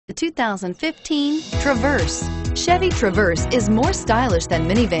The 2015 Traverse. Chevy Traverse is more stylish than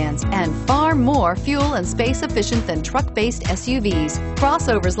minivans and far more fuel and space efficient than truck-based SUVs.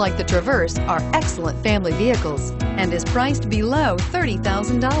 Crossovers like the Traverse are excellent family vehicles and is priced below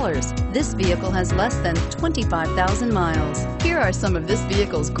 $30,000. This vehicle has less than 25,000 miles. Here are some of this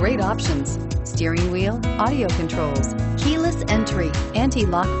vehicle's great options: steering wheel audio controls, keyless entry,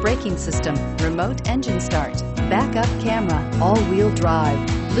 anti-lock braking system, remote engine start, backup camera, all-wheel drive,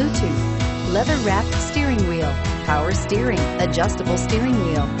 Bluetooth, leather-wrapped steering wheel, power steering, adjustable steering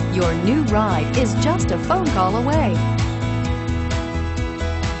wheel. Your new ride is just a phone call away.